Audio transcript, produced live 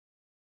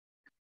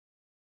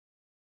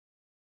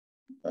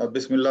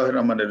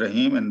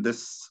Bismillahirrahmanirrahim. In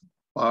this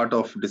part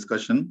of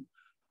discussion,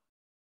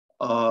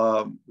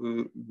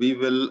 we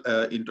will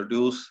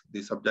introduce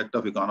the subject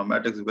of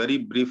econometrics very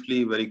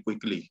briefly, very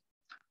quickly.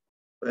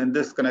 In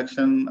this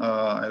connection,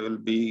 I will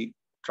be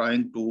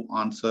trying to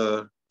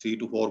answer 3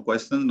 to 4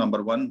 questions.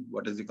 Number 1,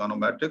 what is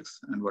econometrics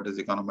and what is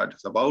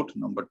econometrics about?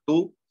 Number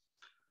 2,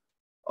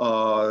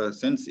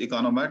 since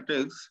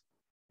econometrics,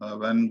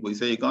 when we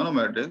say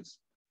econometrics,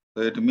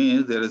 it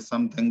means there is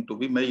something to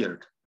be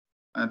measured.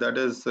 And that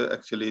is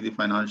actually the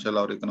financial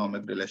or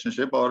economic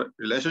relationship or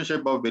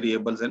relationship of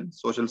variables in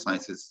social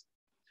sciences.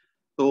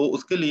 तो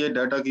उसके लिए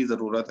data की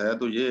ज़रूरत है,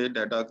 तो ये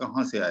data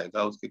कहाँ से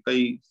आएगा? उसके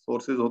कई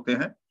सोर्सेज होते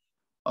हैं.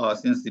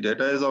 Since the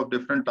data is of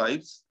different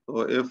types,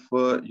 so if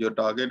your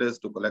target is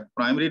to collect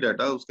primary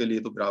data, उसके लिए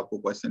तो फिर आपको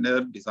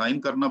क्वेश्चनर डिजाइन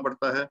करना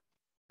पड़ता है,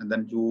 and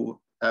then you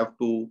have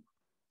to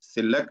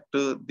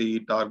select the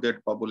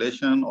target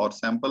population or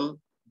sample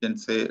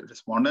जिनसे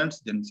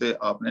respondents जिनसे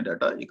आपने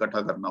डाटा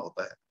इकट्ठा करना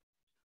होता है.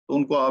 तो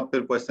उनको आप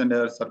फिर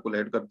क्वेश्चनर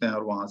सर्कुलेट करते हैं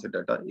और वहां से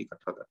डाटा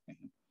इकट्ठा करते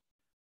हैं.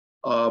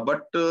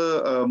 But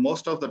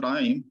most of the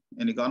time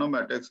in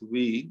econometrics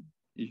we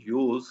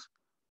use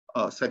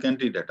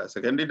secondary data.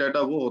 Secondary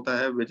data वो होता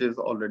है which is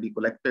already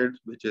collected,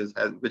 which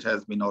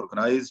has been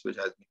organized, which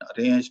has been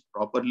arranged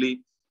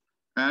properly,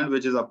 and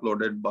which is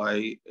uploaded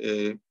by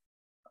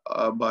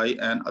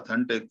an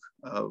authentic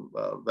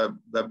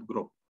web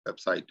group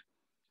website.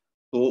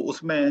 तो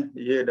उसमें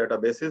ये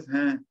databases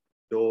हैं.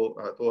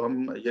 तो हम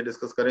ये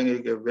डिस्कस करेंगे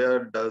कि where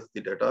does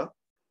the data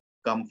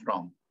come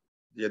from.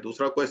 ये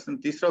दूसरा क्वेश्चन.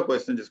 तीसरा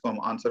क्वेश्चन जिसको हम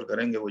आंसर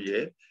करेंगे वो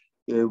ये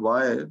कि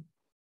why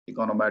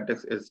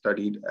econometrics is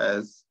studied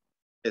as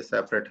a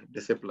separate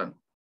discipline.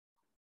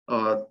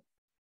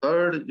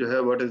 Third जो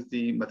है what is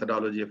the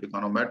methodology of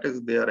econometrics.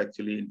 They are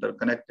actually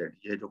interconnected.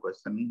 ये जो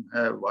क्वेश्चन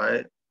है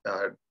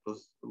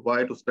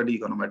why to study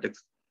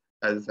econometrics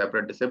as a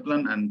separate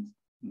discipline, and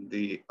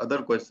the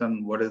other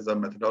question what is the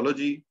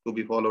methodology to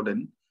be followed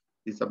in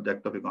the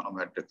subject of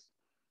econometrics.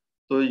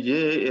 तो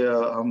ये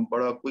हम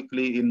बड़ा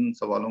quickly in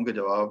सवालों के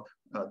जवाब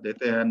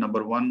देते हैं.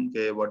 नंबर 1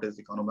 के व्हाट इज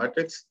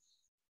इकोनोमेट्रिक्स.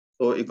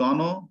 तो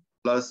इकोनो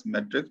plus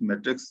matrix.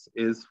 Matrix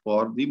is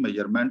for the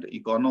measurement.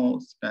 इकोनो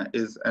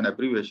is an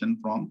abbreviation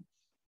from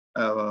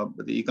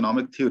the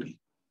economic theory.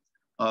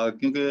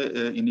 क्योंकि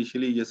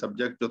इनिशियली ये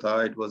सब्जेक्ट जो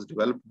था it was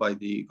developed by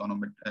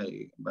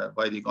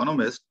the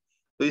economist,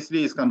 तो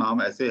इसलिए इसका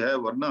नाम ऐसे है.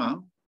 वरना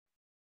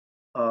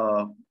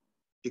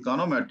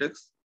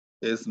econometrics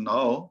is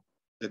now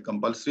a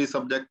compulsory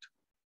subject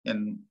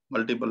in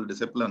multiple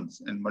disciplines,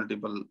 in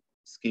multiple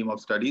scheme of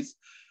studies.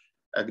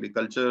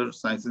 Agriculture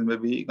sciences में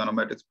भी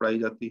econometrics पढ़ाई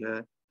जाती है.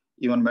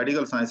 Even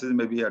medical sciences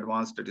में भी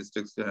advanced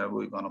statistics जो है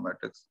वो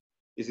econometrics.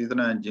 इसी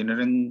तरह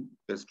engineering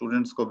के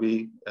students को भी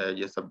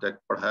ये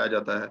subject पढ़ाया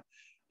जाता है.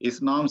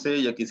 इस नाम से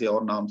या किसी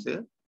और नाम से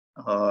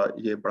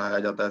ये पढ़ाया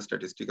जाता है.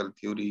 statistical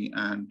theory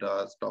and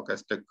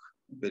stochastic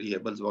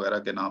variables वगैरह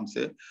के नाम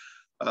से.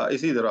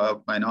 इसी तरह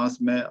फाइनेंस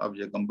में अब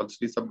ये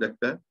कंपल्सरी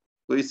सब्जेक्ट है.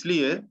 तो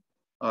इसलिए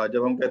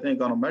जब हम कहते हैं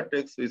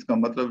इकोनोमेट्रिक्स, इसका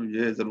मतलब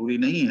ये जरूरी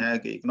नहीं है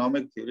कि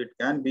economic theory. It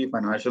can be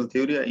financial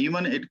theory,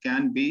 even it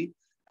can be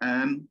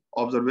N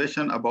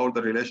observation about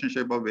the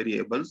relationship of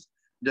variables.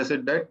 जैसे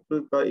डेट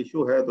का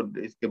इशू है तो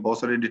इसके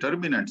बहुत सारे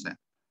डिटर्मिनेंट्स हैं.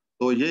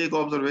 तो ये एक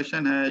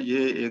ऑब्जर्वेशन है,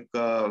 ये एक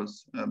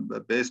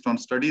बेस्ड ऑन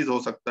स्टडीज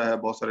हो सकता है.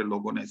 बहुत सारे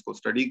लोगों ने इसको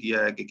स्टडी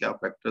किया है कि क्या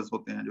फैक्टर्स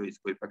होते हैं जो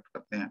इसको इफेक्ट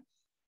करते हैं.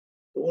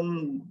 तो उन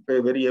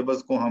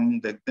वेरिएबल्स को हम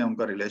देखते हैं,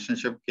 उनका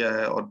रिलेशनशिप क्या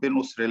है, और फिर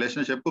उस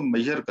रिलेशनशिप को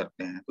मेजर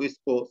करते हैं. तो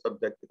इसको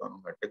सब्जेक्ट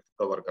इकोनोमेट्रिक्स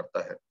कवर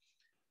करता है.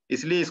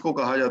 इसलिए इसको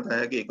कहा जाता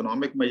है कि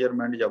इकोनॉमिक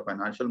मेजरमेंट या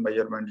फाइनेंशियल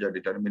मेजरमेंट या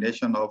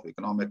determination of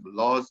economic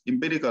laws,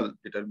 empirical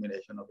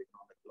determination of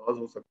economic laws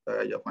हो सकता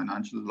है, या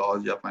फाइनेंशियल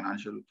लॉज या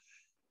फाइनेंशियल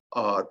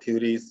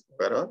थ्योरीज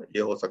वगैरह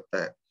ये हो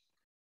सकता है.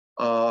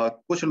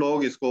 कुछ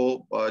लोग इसको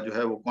जो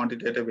है वो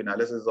quantitative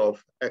analysis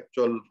of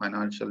actual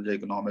financial या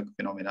इकोनॉमिक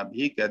फिनोमेना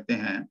भी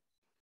कहते हैं.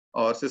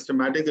 और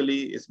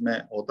सिस्टमैटिकली इसमें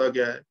होता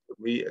क्या है,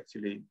 we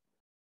actually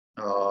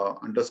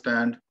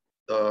understand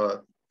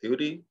the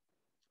theory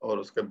और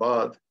उसके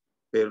बाद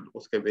फिर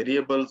उसके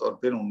वेरिएबल्स और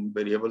फिर उन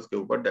वेरिएबल्स के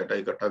ऊपर डाटा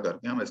इकट्ठा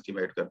करके हम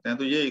एस्टिमेट करते हैं.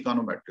 तो ये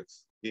इकोनोमेट्रिक्स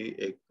की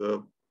एक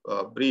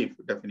ब्रीफ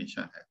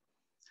डेफिनेशन है.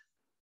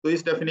 तो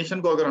इस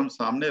डेफिनेशन को अगर हम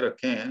सामने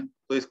रखें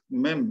तो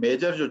इसमें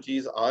मेजर जो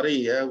चीज आ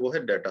रही है वो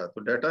है डाटा.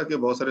 तो डाटा के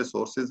बहुत सारे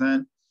सोर्सेज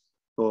हैं.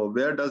 तो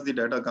where does the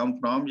data come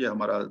from, ये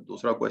हमारा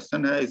दूसरा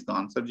क्वेश्चन है. इसका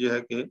आंसर ये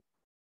है कि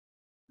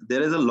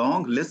there is a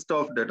long list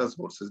of data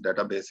sources,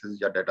 databases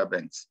या data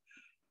banks.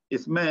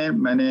 इसमें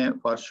मैंने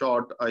for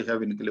short I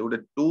have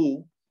included 2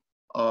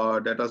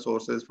 data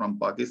sources from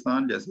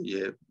Pakistan. जैसे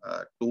ये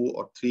 2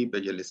 और 3 पे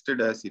ये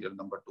listed है, serial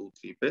number 2,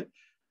 3 पे.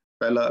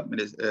 पहला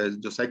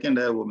जो सेकंड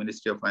है वो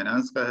मिनिस्ट्री ऑफ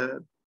फाइनेंस का है.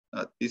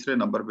 तीसरे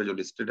नंबर पे जो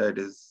लिस्टेड है it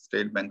is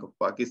state bank of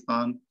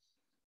Pakistan.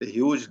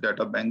 Huge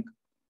data bank.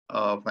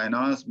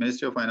 Finance,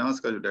 ministry of finance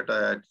का जो डाटा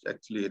है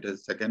actually it is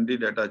secondary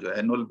data जो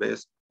एनुअल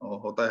बेस्ड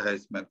होता है.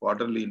 इसमें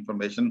क्वार्टरली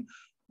इंफॉर्मेशन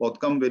बहुत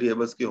कम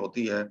वेरिएबल्स की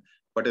होती है.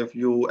 But if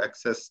you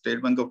access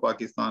state bank of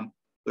Pakistan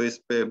तो इस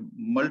पे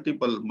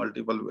multiple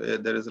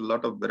there is a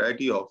lot of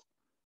variety of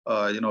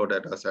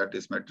data set,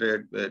 इसमें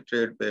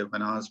ट्रेड पे,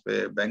 फाइनेंस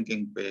पे,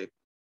 बैंकिंग पे,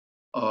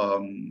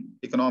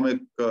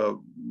 इकोनॉमिक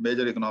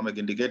मेजर इकोनॉमिक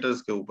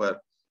इंडिकेटर्स के ऊपर,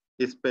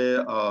 इस पे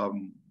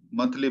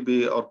मंथली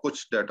भी, और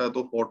कुछ डाटा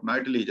तो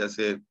फोर्टनाइटली,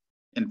 जैसे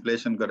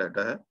इन्फ्लेशन का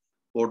डाटा है,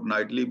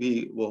 फोर्टनाइटली भी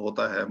वो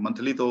होता है,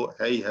 मंथली तो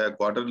है ही है,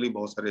 क्वार्टरली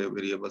बहुत सारे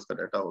वेरिएबल्स का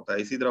डाटा होता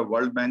है। इसी तरह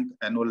वर्ल्ड बैंक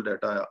एनुअल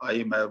डाटा है,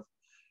 IMF,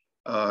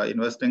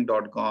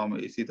 investing.com,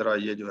 इसी तरह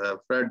ये जो है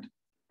फेड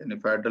यानी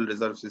फेडरल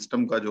रिजर्व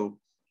सिस्टम का जो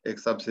एक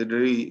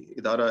सब्सिडरी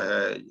इदारा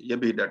है, ये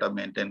भी डाटा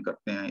मेंटेन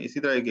करते हैं। इसी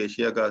तरह एक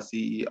एशिया का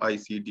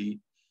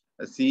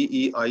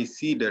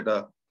CEIC डाटा,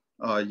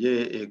 ये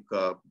एक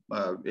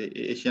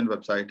एशियन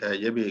वेबसाइट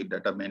है, ये भी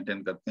डाटा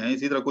मेंटेन करते हैं।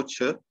 इसी तरह कुछ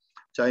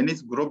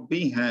चाइनीज ग्रुप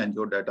भी हैं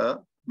जो डाटा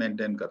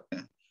मेंटेन करते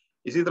हैं।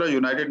 इसी तरह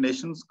यूनाइटेड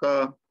नेशंस का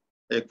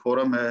एक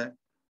फोरम है,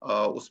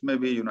 उसमें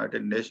भी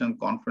United nation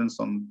conference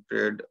on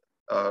trade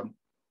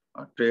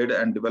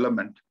and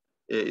development,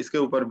 इसके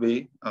ऊपर भी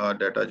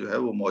डाटा जो है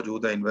वो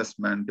मौजूद है,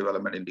 इन्वेस्टमेंट,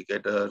 डेवलपमेंट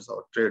इंडिकेटर्स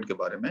और ट्रेड के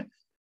बारे में।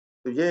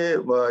 तो ये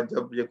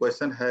जब ये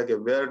क्वेश्चन है कि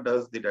where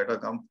does the data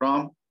come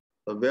from,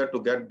 तो where to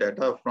get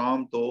data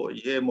from, तो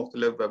ये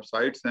मुख्तलिफ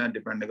वेबसाइट्स हैं,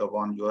 depending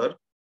upon your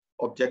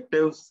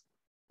objectives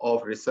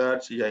of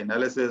research या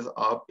एनालिसिस,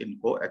 आप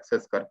इनको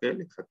एक्सेस करके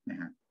लिख सकते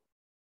हैं।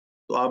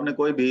 तो आपने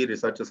कोई भी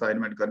रिसर्च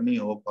असाइनमेंट करनी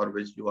हो for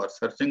which you are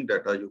searching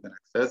data, you can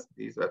access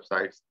these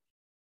websites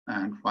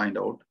and find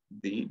out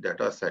the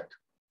data set.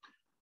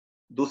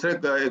 दूसरे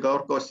एक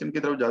और क्वेश्चन की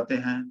तरफ जाते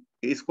हैं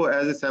कि इसको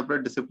एज ए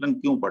सेपरेट डिसिप्लिन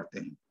क्यों पढ़ते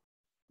हैं।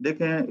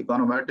 देखें,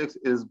 econometrics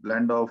is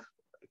blend of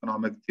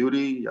economic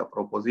theory या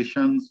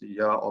प्रोपोजिशंस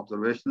या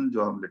ऑब्जर्वेशन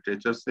जो हम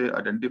लिटरेचर से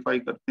आइडेंटिफाई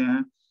करते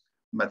हैं,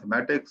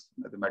 मैथमेटिक्स,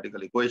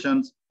 मैथमेटिकल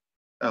इक्वेशंस,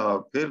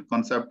 फिर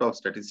कॉन्सेप्ट ऑफ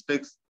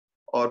स्टैटिस्टिक्स,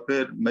 और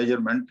फिर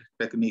मेजरमेंट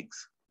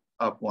टेक्निक्स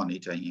आपको आनी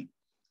चाहिए।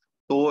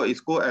 तो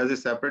इसको एज ए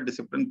सेपरेट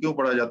डिसिप्लिन क्यों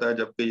पढ़ा जाता है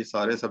जबकि ये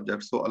सारे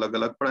सब्जेक्ट्स को अलग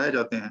अलग पढ़ाए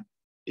जाते हैं।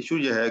 इशू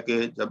ये है कि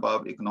जब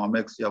आप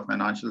इकोनॉमिक्स या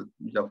फाइनेंशियल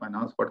या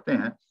फाइनेंस पढ़ते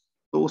हैं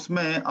तो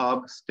उसमें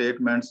आप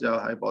स्टेटमेंट्स या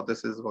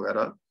हाइपोथेसिस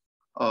वगैरह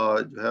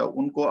जो है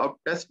उनको आप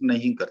टेस्ट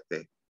नहीं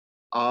करते।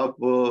 आप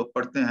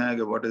पढ़ते हैं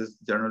कि what is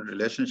general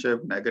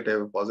relationship,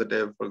 negative,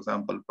 positive, for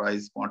example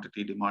price,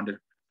 quantity, demand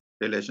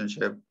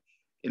relationship,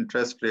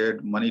 interest rate,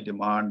 money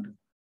demand,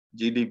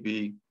 GDP,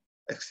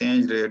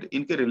 exchange rate,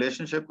 इनके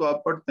रिलेशनशिप को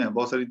आप पढ़ते हैं।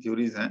 बहुत सारी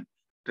थ्योरीज हैं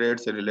ट्रेड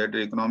से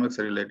रिलेटेड, इकोनॉमिक्स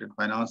से रिलेटेड,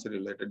 फाइनेंस से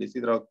रिलेटेड।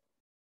 इसी तरह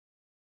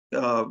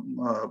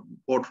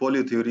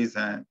पोर्टफोलियो थ्योरीज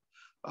हैं,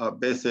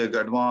 बेसिक,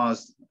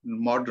 एडवांस,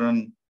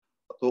 मॉडर्न,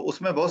 तो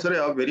उसमें बहुत सारे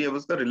आप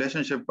वेरिएबल्स का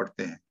रिलेशनशिप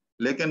पढ़ते हैं,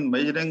 लेकिन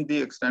measuring the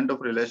extent of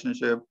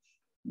relationship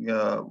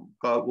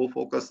का वो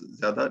फोकस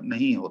ज्यादा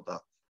नहीं होता।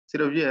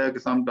 सिर्फ ये है कि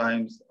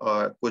समटाइम्स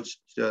कुछ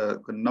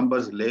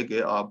नंबर्स लेके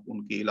आप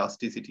उनकी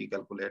इलास्टिसिटी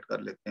कैलकुलेट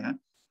कर लेते हैं,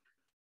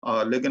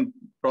 लेकिन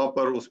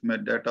प्रॉपर उसमें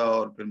डाटा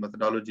और फिर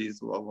मेथडोलॉजीज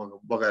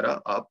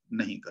वगैरह आप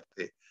नहीं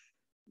करते।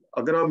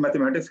 अगर आप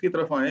मैथमेटिक्स की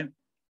तरफ आए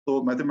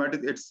तो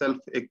मैथमेटिक्स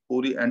इटसेल्फ एक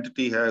पूरी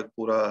एंटिटी है,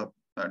 पूरा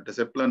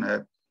डिसिप्लिन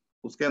है।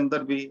 उसके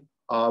अंदर भी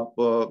आप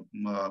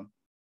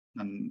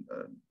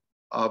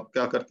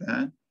क्या करते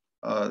हैं,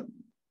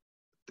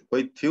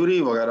 कोई थ्योरी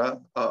वगैरह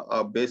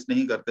आप बेस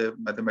नहीं करते।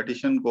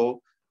 मैथमेटिशियन को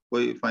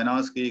कोई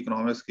फाइनेंस की,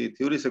 इकोनॉमिक्स की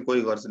थ्योरी से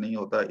कोई गर्ज नहीं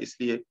होता,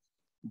 इसलिए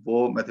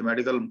वो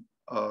मैथमेटिकल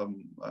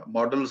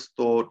मॉडल्स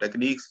तो,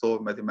 टेक्निक्स तो,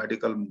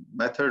 मैथमेटिकल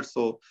मेथड्स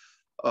तो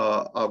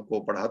आपको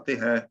पढ़ाते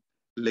हैं,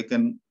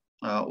 लेकिन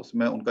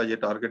उसमें उनका ये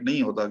टारगेट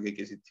नहीं होता कि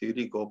किसी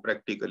थ्योरी को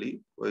प्रैक्टिकली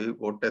कोई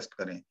वो टेस्ट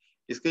करें।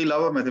 इसके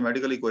अलावा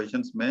मैथमेटिकल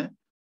इक्वेशंस में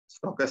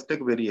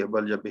स्टोकेस्टिक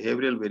वेरिएबल या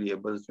बिहेवियरल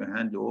वेरिएबल्स जो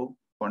हैं, जो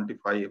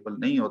क्वांटिफाइबल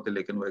नहीं होते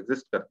लेकिन वो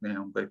एग्जिस्ट करते हैं,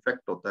 उनका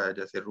इफेक्ट होता है,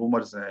 जैसे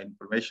रूमर्स है,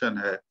 इंफॉर्मेशन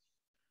है,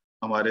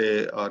 हमारे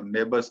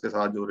नेबर्स के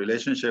साथ जो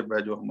रिलेशनशिप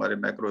है, जो हमारे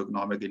मैक्रो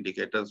इकोनॉमिक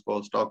इंडिकेटर्स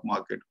को, स्टॉक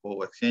मार्केट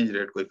को, एक्सचेंज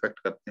रेट को इफेक्ट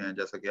करते हैं।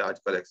 जैसा कि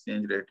आजकल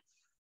एक्सचेंज रेट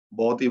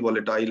बहुत ही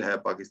वॉलेटाइल है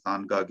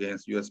पाकिस्तान का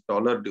against US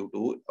dollar due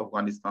to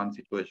Afghanistan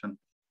situation.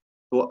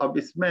 तो अब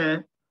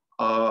इसमें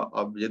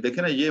अब ये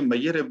देखें ना, ये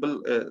मेजरेबल,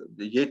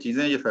 ये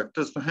चीजें, ये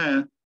फैक्टर्स तो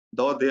हैं,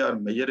 दो दे आर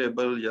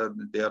मेजरेबल या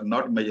दे आर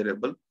नॉट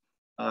मेजरेबल,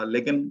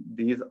 लेकिन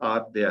दीज आर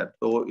देयर।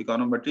 तो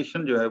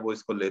इकोनोमेट्रिशियन जो है वो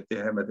इसको लेते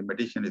हैं,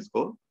 मैथमेटिशियन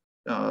इसको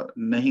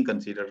नहीं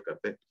कंसीडर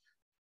करते।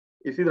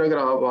 इसी तरह अगर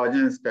आप आ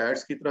जाएं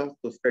स्टैट्स की तरफ,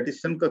 तो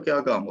स्टैटिस्टिशियन का क्या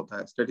काम होता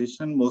है।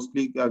 स्टैटिस्टिशियन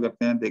मोस्टली क्या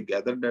करते हैं, they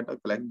gather data,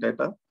 collect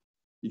data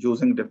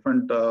using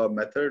different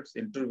methods,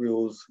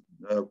 interviews,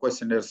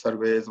 questionnaire,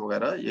 surveys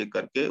वगैरह, ये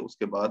करके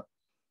उसके बाद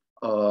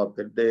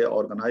फिर दे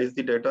organise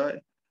the data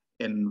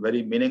in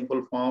very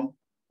meaningful form,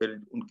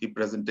 फिर उनकी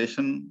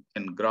प्रेजेंटेशन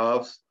इन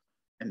ग्राफ्स,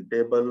 इन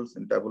टेबल्स,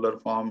 इन टेबुलर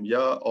फॉर्म, या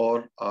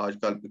और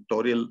आजकल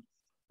पिक्टोरियल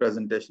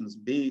प्रेजेंटेशंस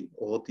भी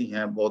होती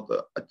हैं, बहुत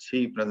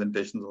अच्छी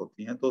प्रेजेंटेशंस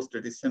होती हैं। तो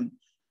स्टैटिस्टिशियन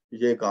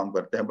ये काम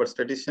करते हैं, but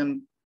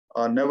statistician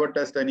never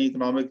test any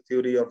economic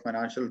theory और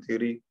फाइनेंशियल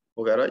थ्योरी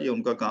वगैरह, ये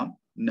उनका काम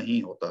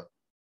नहीं होता।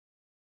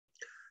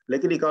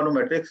 लेकिन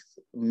इकोनोमेट्रिक्स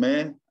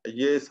में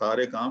ये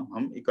सारे काम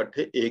हम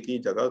इकट्ठे एक ही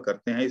जगह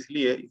करते हैं,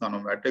 इसलिए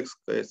इकोनोमेट्रिक्स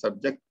के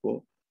सब्जेक्ट को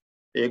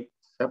एक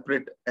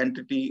सेपरेट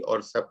एंटिटी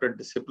और सेपरेट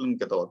डिसिप्लिन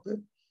के तौर पे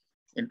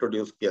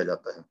इंट्रोड्यूस किया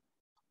जाता है।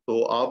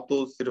 तो आप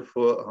तो सिर्फ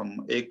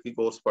हम एक ही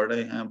कोर्स पढ़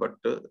रहे हैं,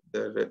 but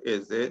there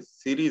is a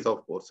series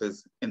of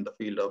courses in the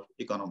field of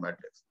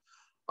econometrics.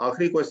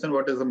 आखिरी question,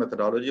 what is the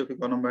methodology of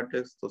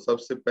econometrics? तो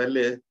सबसे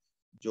पहले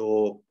जो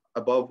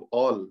अबव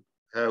ऑल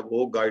है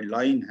वो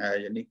गाइडलाइन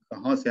है, यानी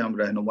कहाँ से हम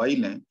रहनुमाई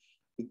लें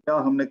कि क्या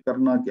हमने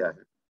करना क्या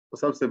है। तो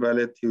सबसे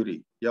पहले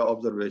थ्योरी या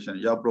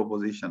ऑब्जर्वेशन या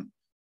प्रोपोजिशन,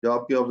 जो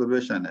आपकी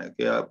ऑब्जर्वेशन है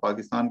कि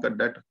पाकिस्तान का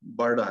डेट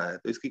बढ़ रहा है,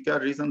 तो इसकी क्या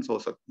रीजंस हो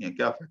सकती हैं,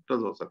 क्या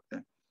फैक्टर्स हो सकते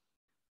हैं।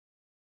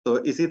 तो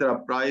इसी तरह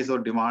प्राइस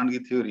और डिमांड की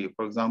थ्योरी,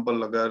 फॉर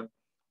एग्जांपल अगर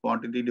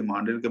क्वांटिटी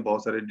डिमांडेड के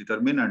बहुत सारे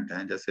डिटर्मिनेंट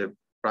हैं, जैसे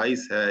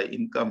प्राइस है,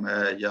 इनकम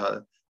है, या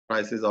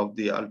प्राइसेस ऑफ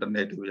द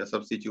अल्टरनेटिव या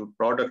सब्स्टिट्यूट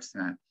प्रोडक्ट्स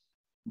हैं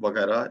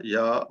वगैरह,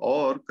 या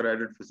और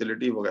क्रेडिट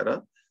फैसिलिटी वगैरह,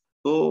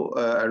 तो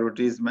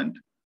एडवर्टीजमेंट,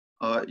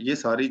 ये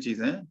सारी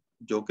चीजें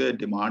जो कि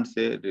डिमांड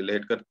से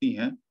रिलेट करती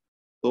हैं,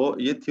 तो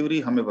ये थ्योरी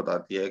हमें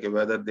बताती है कि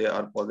whether they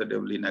are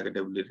positively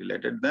negatively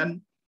related.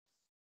 Then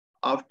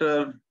after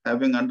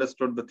having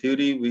understood the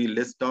theory, we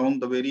list down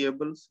the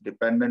variables,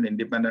 dependent,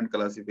 independent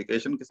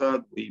classification के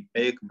साथ we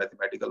make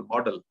mathematical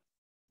model.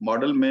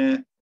 Model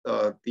में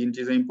तीन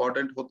चीजें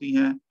इंपॉर्टेंट होती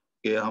हैं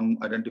कि हम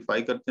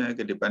आइडेंटिफाई करते हैं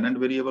कि डिपेंडेंट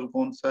वेरिएबल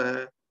कौन सा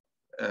है,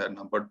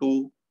 number two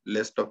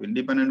list of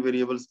independent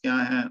variables क्या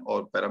हैं,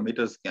 और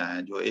पैरामीटर्स क्या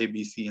हैं जो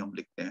ABC हम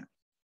लिखते हैं।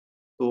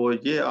 तो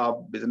ये आप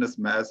बिजनेस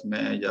मैथ्स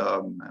में या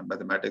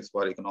mathematics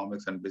for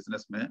economics and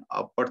business में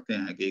आप पढ़ते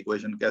हैं कि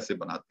इक्वेशन कैसे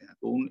बनाते हैं,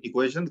 तो उन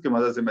इक्वेशन की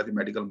मदद से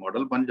मैथमेटिकल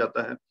मॉडल बन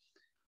जाता है।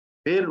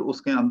 फिर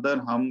उसके अंदर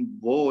हम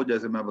वो,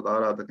 जैसे मैं बता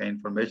रहा था कि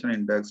information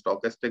index,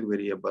 stochastic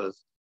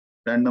variables,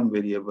 random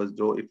variables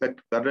जो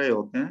इफेक्ट कर रहे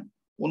होते हैं,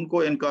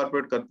 उनको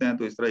इनकॉर्पोरेट करते हैं,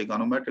 तो इस तरह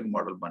इकोनोमेट्रिक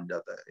मॉडल बन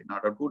जाता है in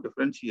order to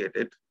differentiate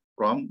it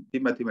from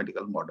the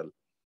mathematical model.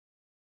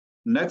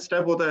 Next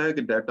step होता है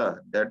कि डाटा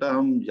डाटा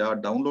हम या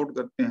डाउनलोड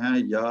करते हैं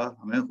या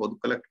हमें खुद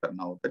कलेक्ट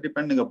करना होता है,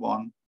 depending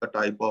upon the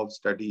type of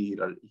study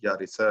या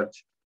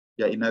रिसर्च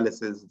या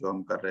एनालिसिस जो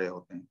हम कर रहे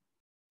होते हैं।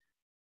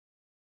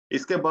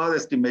 इसके बाद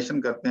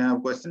एस्टिमेशन करते हैं।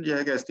 अब क्वेश्चन ये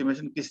है कि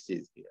एस्टिमेशन किस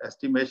चीज की?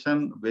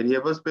 एस्टिमेशन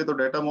वेरिएबल्स पे तो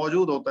डाटा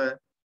मौजूद होता है,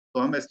 तो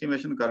हम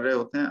एस्टिमेशन कर रहे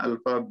होते हैं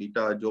अल्फा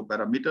बीटा जो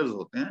पैरामीटर्स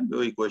होते हैं,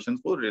 जो इक्वेशंस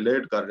को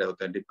रिलेट कर रहे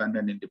होते हैं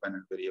डिपेंडेंट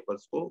इंडिपेंडेंट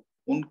वेरिएबल्स को,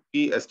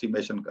 उनकी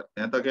एस्टिमेशन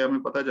करते हैं ताकि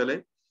हमें पता चले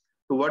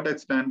to what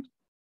extent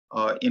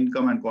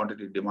income and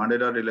quantity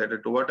demanded are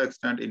related, to what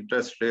extent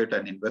interest rate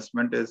and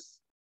investment is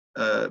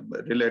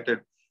related.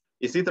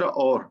 इसी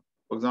तरह और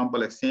for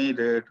example exchange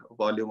rate,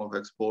 volume of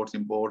exports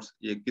imports,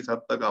 ये किस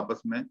हद तक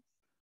आपस में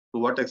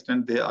to what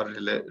extent they are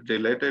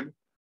related,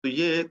 तो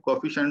ये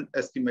कोएफिशिएंट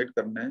एस्टिमेट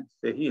करने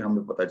से ही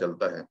हमें पता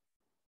चलता है।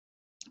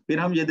 फिर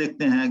हम ये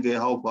देखते हैं कि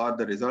how far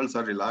the results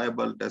are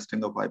reliable,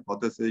 testing of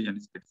hypothesis यानी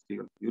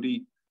स्टैटिस्टिकल थ्योरी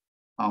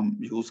हम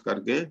यूज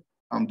करके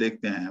हम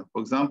देखते हैं।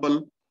 फॉर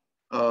एग्जांपल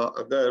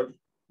अगर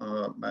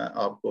मैं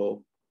आपको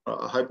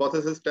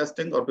हाइपोथेसिस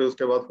टेस्टिंग और फिर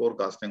उसके बाद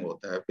फोरकास्टिंग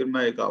होता है, फिर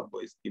मैं एक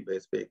आपको इसकी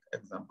बेस पे एक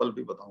एग्जांपल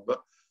भी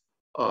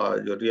बताऊंगा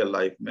जो रियल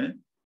लाइफ में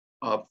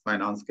आप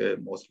फाइनेंस के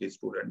मोस्टली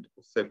स्टूडेंट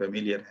उससे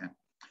फेमिलियर हैं।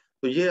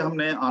 तो ये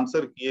हमने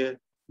आंसर किए।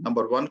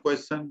 Number 1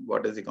 question,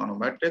 what is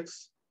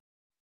econometrics.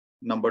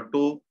 Number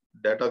 2,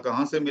 data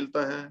कहाँ से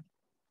मिलता है,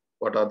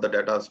 what are the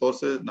data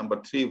sources. Number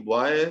 3,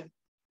 why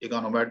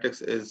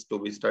econometrics is to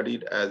be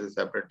studied as a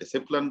separate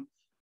discipline.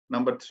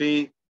 Number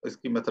 3,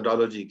 इसकी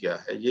मेथोडोलॉजी क्या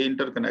है। ये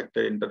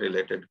इंटरकनेक्टेड इंटर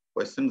रिलेटेड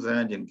क्वेश्चंस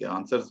हैं जिनके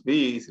आंसर्स भी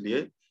इसलिए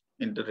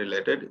इंटर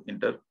रिलेटेड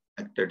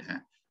इंटरकनेक्टेड हैं।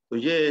 तो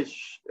ये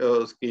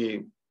उसकी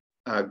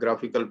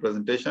ग्राफिकल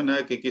प्रेजेंटेशन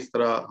है कि किस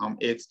तरह हम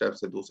एक स्टेप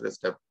से दूसरे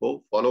स्टेप को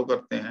फॉलो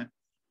करते हैं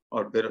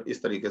और फिर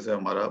इस तरीके से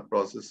हमारा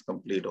प्रोसेस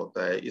कंप्लीट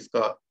होता है।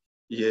 इसका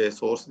ये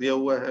सोर्स दिया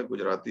हुआ है,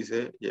 गुजराती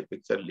से ये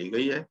पिक्चर ली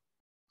गई है।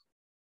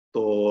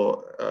 तो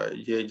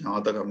ये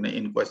जहाँ तक हमने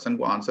इन क्वेश्चन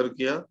को आंसर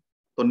किया,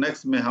 तो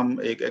नेक्स्ट में हम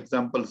एक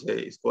एग्जांपल से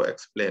इसको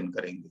एक्सप्लेन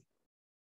करेंगे।